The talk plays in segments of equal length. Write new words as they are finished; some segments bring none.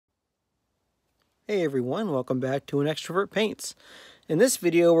Hey everyone, welcome back to An Extrovert Paints. In this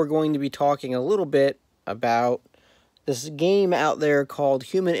video, we're going to be talking a little bit about this game out there called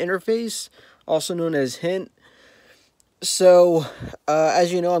Human Interface, also known as Hint. So,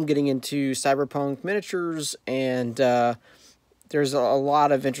 as you know, I'm getting into Cyberpunk miniatures, and there's a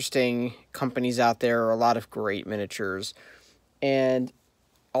lot of interesting companies out there, a lot of great miniatures, and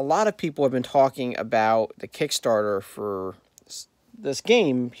a lot of people have been talking about the Kickstarter for this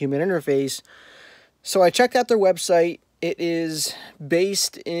game, Human Interface. So I checked out their website. It is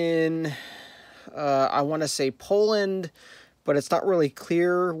based in, I want to say Poland, but it's not really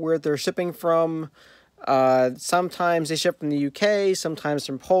clear where they're shipping from. Sometimes they ship from the UK, sometimes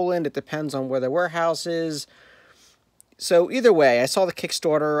from Poland. It depends on where the warehouse is. So either way, I saw the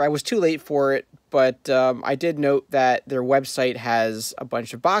Kickstarter. I was too late for it, but I did note that their website has a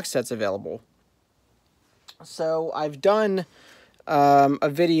bunch of box sets available. So I've done a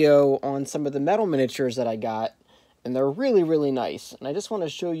video on some of the metal miniatures that I got, and they're really, really nice. And I just want to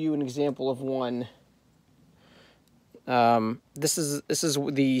show you an example of one. This is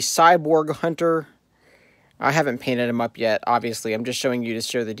the Cyborg Hunter. I haven't painted him up yet, obviously. I'm just showing you to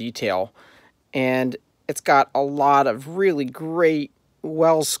show the detail. And it's got a lot of really great,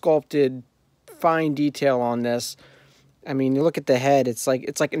 well-sculpted, fine detail on this. I mean, you look at the head, it's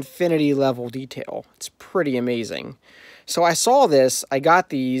like infinity level detail. It's pretty amazing. So I saw this, I got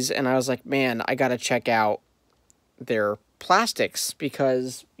these, and I was like, man, I got to check out their plastics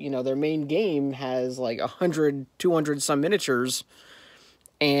because, you know, their main game has like 100, 200 some miniatures,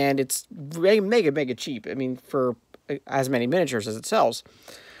 and it's mega cheap. I mean, for as many miniatures as it sells.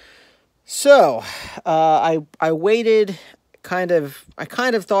 So I waited, I kind of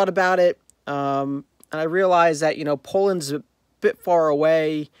thought about it, and I realized that, you know, Poland's a bit far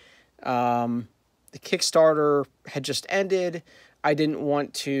away. The Kickstarter had just ended. I didn't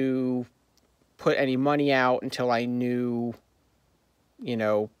want to put any money out until I knew, you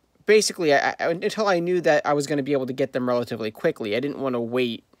know, basically until I knew that I was going to be able to get them relatively quickly. I didn't want to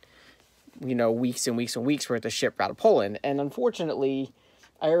wait, you know, weeks and weeks and weeks for it to ship out of Poland. And unfortunately,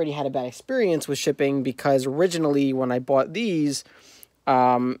 I already had a bad experience with shipping because originally when I bought these,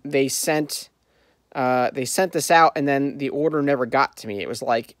 they sent this out and then the order never got to me. It was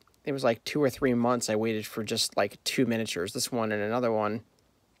like 2 or 3 months I waited for just like 2 miniatures, this one and another one.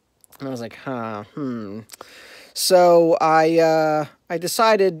 And I was like, So I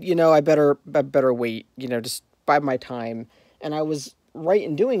decided, you know, I better wait, you know, just bide my time. And I was right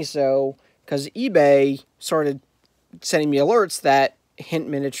in doing so because eBay started sending me alerts that Hint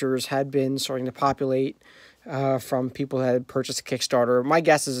miniatures had been starting to populate from people that had purchased a Kickstarter. My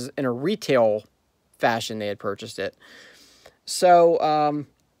guess is in a retail fashion they had purchased it. So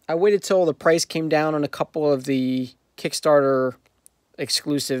I waited till the price came down on a couple of the Kickstarter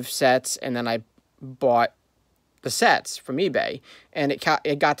exclusive sets, and then I bought the sets from eBay, and it got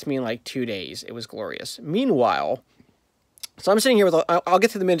to me in like 2 days. It was glorious. Meanwhile, so I'm sitting here with, I'll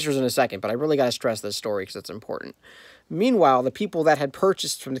get to the miniatures in a second, but I really got to stress this story because it's important. Meanwhile, the people that had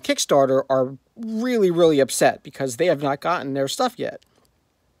purchased from the Kickstarter are really, really upset because they have not gotten their stuff yet.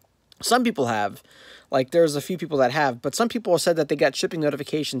 Some people have. Like, there's a few people that have, but some people said that they got shipping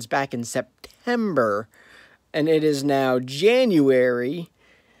notifications back in September, and it is now January,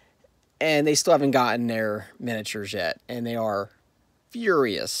 and they still haven't gotten their miniatures yet, and they are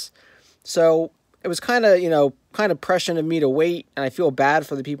furious. So it was kind of, you know, kind of prescient of me to wait, and I feel bad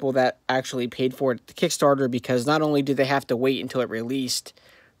for the people that actually paid for it at the Kickstarter because not only did they have to wait until it released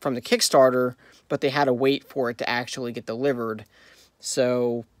from the Kickstarter, but they had to wait for it to actually get delivered.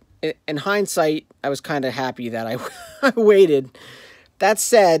 So in hindsight, I was kind of happy that I waited. That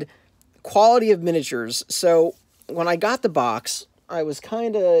said, quality of miniatures. So when I got the box, I was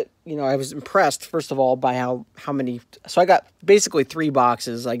kind of, you know, I was impressed, first of all, by how many. So I got basically 3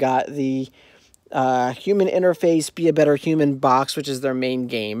 boxes. I got the Human Interface Be a Better Human box, which is their main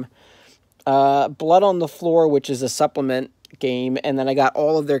game. Blood on the Floor, which is a supplement game. And then I got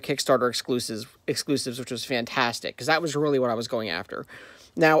all of their Kickstarter exclusives, which was fantastic because that was really what I was going after.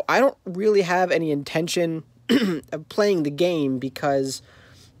 Now, I don't really have any intention of playing the game because,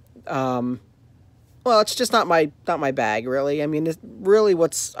 well, it's just not my bag, really. I mean, really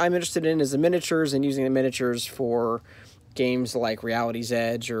what I'm interested in is the miniatures and using the miniatures for games like Reality's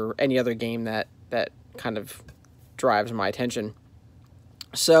Edge or any other game that kind of drives my attention.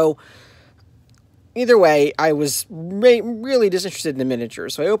 So, either way, I was really disinterested in the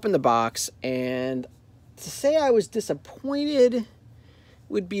miniatures. So I opened the box, and to say I was disappointed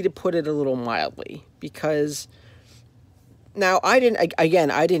would be to put it a little mildly, because now I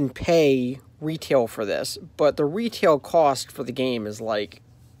didn't pay retail for this, but the retail cost for the game is like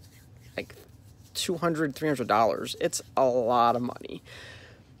 $200, $300. It's a lot of money.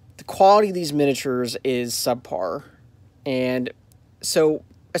 The quality of these miniatures is subpar. And so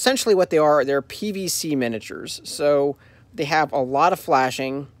essentially what they are, they're PVC miniatures. So they have a lot of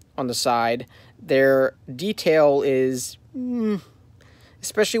flashing on the side. Their detail is,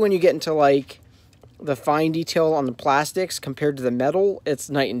 especially when you get into like the fine detail on the plastics compared to the metal, it's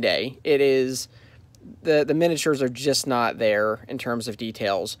night and day. It is, the miniatures are just not there in terms of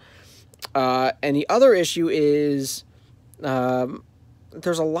details. And the other issue is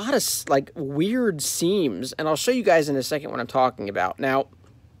there's a lot of like weird seams, and I'll show you guys in a second what I'm talking about. Now,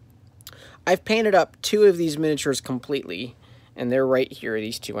 I've painted up 2 of these miniatures completely, and they're right here,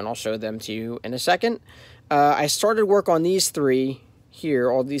 these 2, and I'll show them to you in a second. I started work on these 3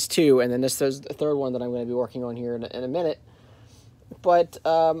 here, all these 2, and then this is the 3rd one that I'm going to be working on here in a minute. But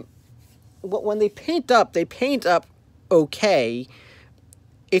when they paint up okay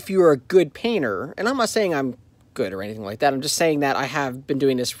if you're a good painter. And I'm not saying I'm good or anything like that. I'm just saying that I have been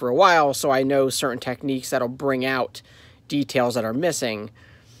doing this for a while, so I know certain techniques that'll bring out details that are missing.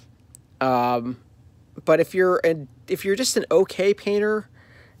 But if you're just an okay painter,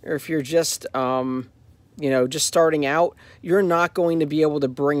 or if you're just just starting out, you're not going to be able to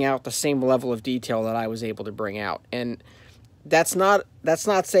bring out the same level of detail that I was able to bring out. And that's not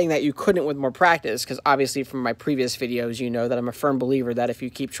saying that you couldn't with more practice, because obviously from my previous videos, you know that I'm a firm believer that if you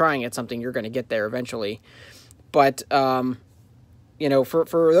keep trying at something, you're going to get there eventually. But for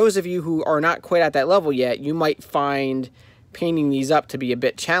those of you who are not quite at that level yet, you might find painting these up to be a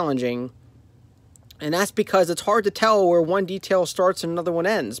bit challenging. And that's because it's hard to tell where one detail starts and another one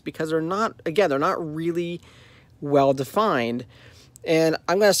ends, because they're not really well defined. And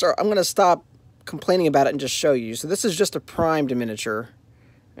I'm going to stop complaining about it and just show you. So this is just a primed miniature.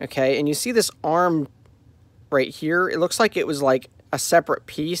 Okay, and you see this arm right here? It looks like it was like a separate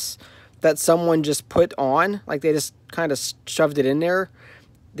piece that someone just put on, like they just kind of shoved it in there.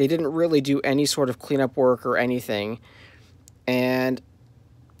 They didn't really do any sort of cleanup work or anything. And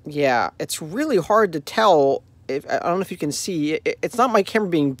yeah, it's really hard to tell. I don't know if you can see. It's not my camera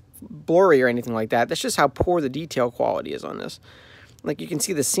being blurry or anything like that. That's just how poor the detail quality is on this. Like, you can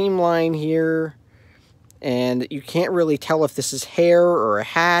see the seam line here, and you can't really tell if this is hair or a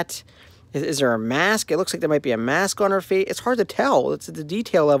hat. Is there a mask? It looks like there might be a mask on her face. It's hard to tell. The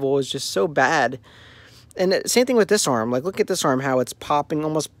detail level is just so bad. And same thing with this arm. Like, look at this arm, how it's popping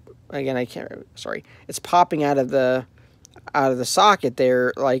almost. Again, it's popping out of the socket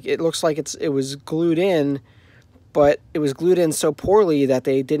there. Like, it looks like it was glued in, but it was glued in so poorly that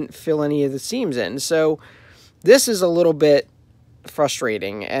they didn't fill any of the seams in. So this is a little bit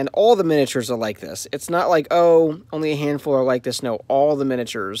frustrating, and all the miniatures are like this. It's not like, oh, only a handful are like this. No, all the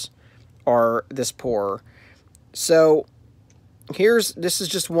miniatures are this poor. So this is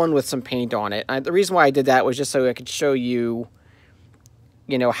just one with some paint on it. The reason why I did that was just so I could show you,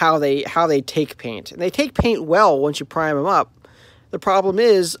 how they take paint. And they take paint well once you prime them up. The problem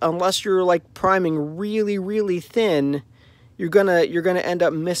is, unless you're like priming really, really thin, you're gonna end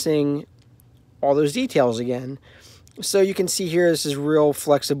up missing all those details again. So you can see here, this is real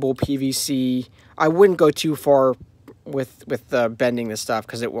flexible PVC. I wouldn't go too far with bending this stuff,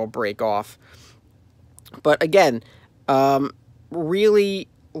 because it will break off. But again, really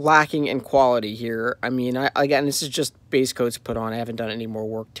lacking in quality here. I mean, again, this is just base coats put on. I haven't done any more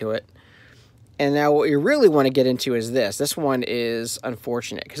work to it. And now what you really want to get into is this. This one is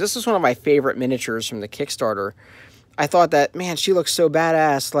unfortunate, because this is one of my favorite miniatures from the Kickstarter. I thought that, man, she looks so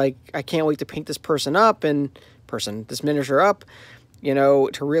badass. Like, I can't wait to paint this this miniature up, to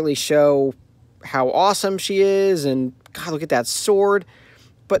really show how awesome she is. And God, look at that sword.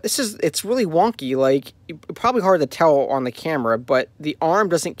 But it's really wonky. Like, probably hard to tell on the camera, but the arm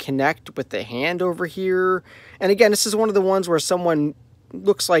doesn't connect with the hand over here. And again, this is one of the ones where someone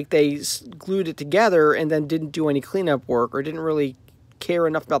looks like they glued it together and then didn't do any cleanup work, or didn't really care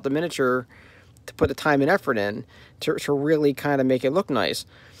enough about the miniature to put the time and effort in to really kind of make it look nice.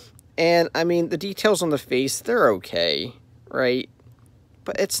 And I mean, the details on the face, they're okay, right?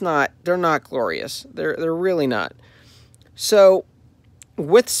 But they're not glorious. They're really not. So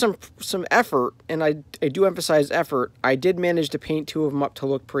with some effort, and I do emphasize effort, I did manage to paint 2 of them up to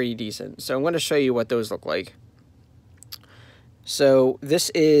look pretty decent. So I'm going to show you what those look like. So this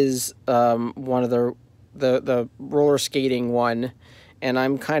is one of the roller skating one, and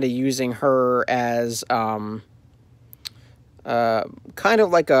I'm kind of using her as kind of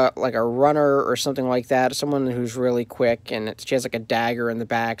like a runner or something like that, someone who's really quick, and she has like a dagger in the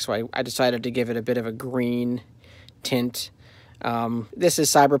back. So I decided to give it a bit of a green tint. This is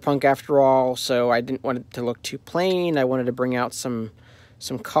Cyberpunk after all, so I didn't want it to look too plain. I wanted to bring out some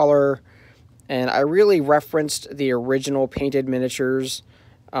color. And I really referenced the original painted miniatures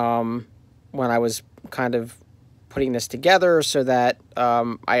when I was kind of putting this together, so that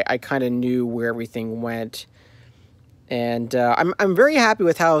I kind of knew where everything went. And I'm very happy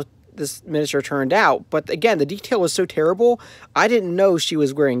with how this miniature turned out. But again, the detail was so terrible, I didn't know she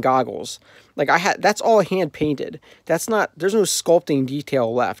was wearing goggles. Like, that's all hand painted. That's not, there's no sculpting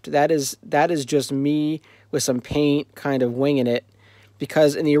detail left. That is just me with some paint kind of winging it.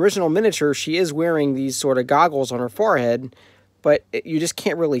 Because in the original miniature, she is wearing these sort of goggles on her forehead, but you just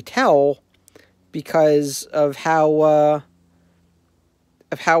can't really tell because of how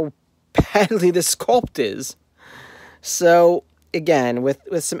badly the sculpt is. So again,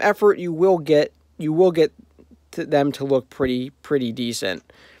 with some effort, you will get them to look pretty decent.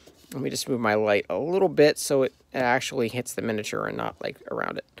 Let me just move my light a little bit so it actually hits the miniature and not like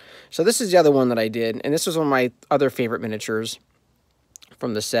around it. So this is the other one that I did, and this was one of my other favorite miniatures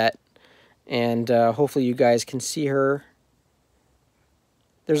from the set. And hopefully you guys can see her.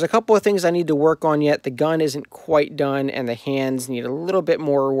 There's a couple of things I need to work on yet. The gun isn't quite done, and the hands need a little bit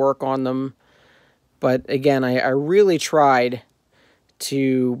more work on them. But again, I really tried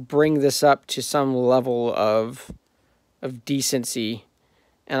to bring this up to some level of decency.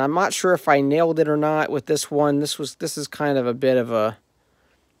 And I'm not sure if I nailed it or not with this one. This is kind of a bit of a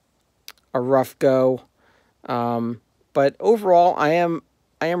rough go. But overall, I am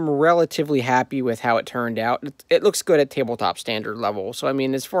relatively happy with how it turned out. It looks good at tabletop standard level. So I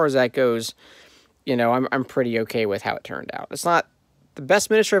mean, as far as that goes, you know, I'm pretty okay with how it turned out. It's not the best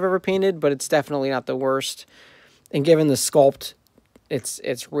miniature I've ever painted, but it's definitely not the worst. And given the sculpt,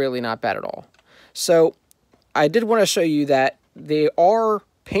 it's really not bad at all. So I did want to show you that they are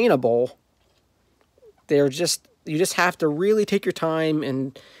paintable. You just have to really take your time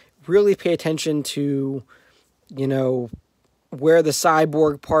and really pay attention to, you know, where the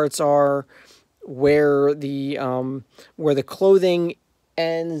cyborg parts are, where the clothing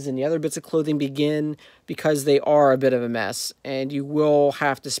ends and the other bits of clothing begin, because they are a bit of a mess, and you will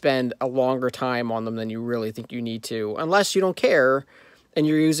have to spend a longer time on them than you really think you need to, unless you don't care and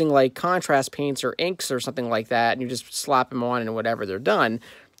you're using like contrast paints or inks or something like that, and you just slap them on and whatever, they're done.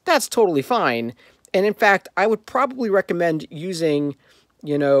 That's totally fine. And in fact, I would probably recommend using,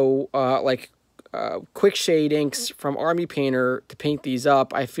 you know, quick shade inks from Army Painter to paint these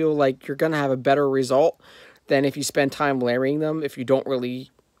up. I feel like you're going to have a better result than if you spend time layering them, if you're not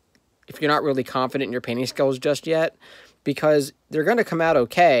really confident in your painting skills just yet, because they're going to come out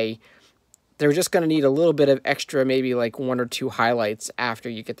okay. They're just going to need a little bit of extra, maybe like 1 or 2 highlights after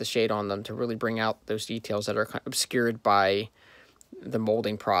you get the shade on them to really bring out those details that are kind of obscured by the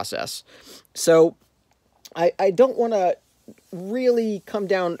molding process. So I don't want to really come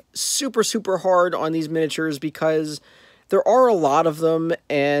down super hard on these miniatures, because there are a lot of them,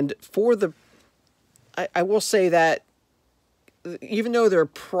 and I will say that even though they're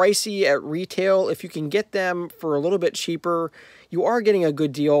pricey at retail, if you can get them for a little bit cheaper, you are getting a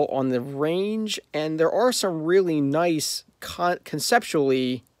good deal on the range, and there are some really nice,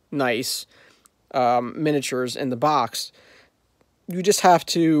 conceptually nice miniatures in the box. You just have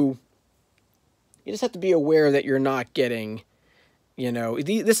to be aware that you're not getting, you know,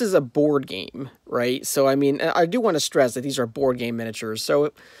 this is a board game, right? So, I mean, I do want to stress that these are board game miniatures.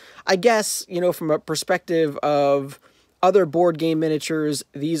 So, I guess, you know, from a perspective of other board game miniatures,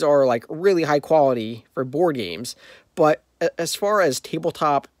 these are like really high quality for board games. But as far as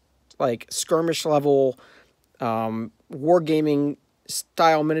tabletop, like skirmish level, wargaming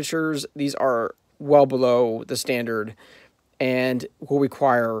style miniatures, these are well below the standard and will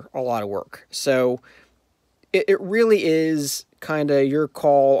require a lot of work. So it really is kind of your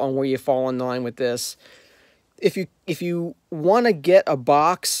call on where you fall in line with this. If you want to get a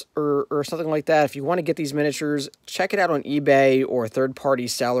box or something like that, if you want to get these miniatures, check it out on eBay or third-party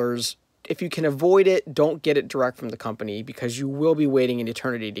sellers. If you can avoid it, don't get it direct from the company, because you will be waiting an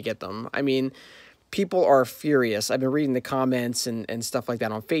eternity to get them. I mean, people are furious. I've been reading the comments and stuff like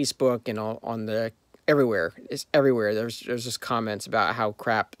that on Facebook and on the everywhere. It's everywhere. There's just comments about how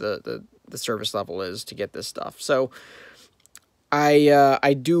crap the service level is to get this stuff. So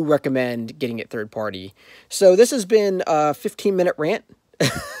I do recommend getting it third party. So this has been a 15-minute rant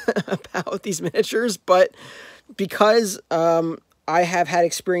about these miniatures, but because I have had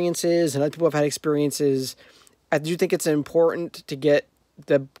experiences and other people have had experiences, I do think it's important to get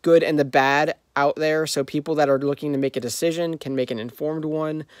the good and the bad out there so people that are looking to make a decision can make an informed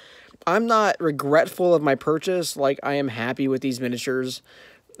one. I'm not regretful of my purchase. Like, I am happy with these miniatures,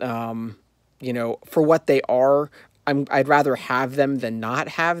 you know, for what they are. I'd rather have them than not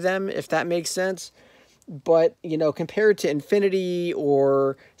have them, if that makes sense. but, you know, compared to Infinity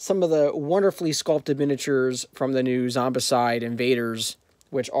or some of the wonderfully sculpted miniatures from the new Zombicide Invaders,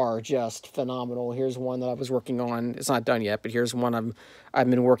 which are just phenomenal. Here's one that I was working on. It's not done yet, but here's one I've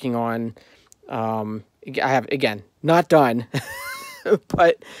been working on. I have, again, not done,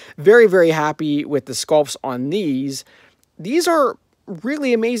 but very, very happy with the sculpts on these. These are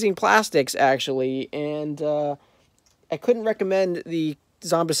really amazing plastics, actually, and I couldn't recommend the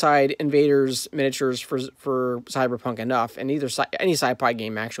Zombicide Invaders miniatures for Cyberpunk enough, and either any sci-fi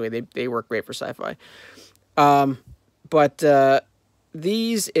game, actually. They work great for sci-fi. But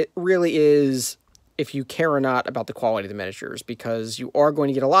these, it really is, if you care or not about the quality of the miniatures, because you are going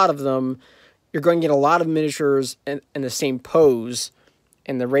to get a lot of them. You're going to get a lot of miniatures in the same pose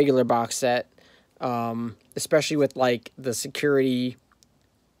in the regular box set, especially with, like, the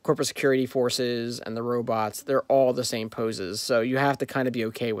corporate security forces and the robots. They're all the same poses, so you have to kind of be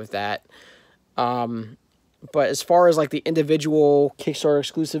okay with that. But as far as, like, the individual Kickstarter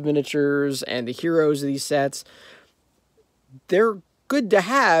exclusive miniatures and the heroes of these sets, they're good to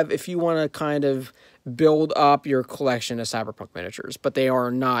have if you want to kind of build up your collection of Cyberpunk miniatures, but they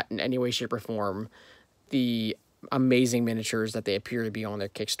are not in any way, shape, or form the amazing miniatures that they appear to be on their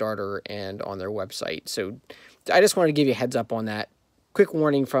Kickstarter and on their website. So I just wanted to give you a heads up on that. Quick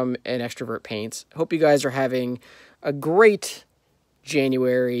warning from an Extrovert Paints. Hope you guys are having a great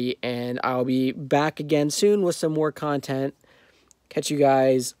January, and I'll be back again soon with some more content. Catch you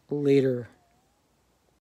guys later.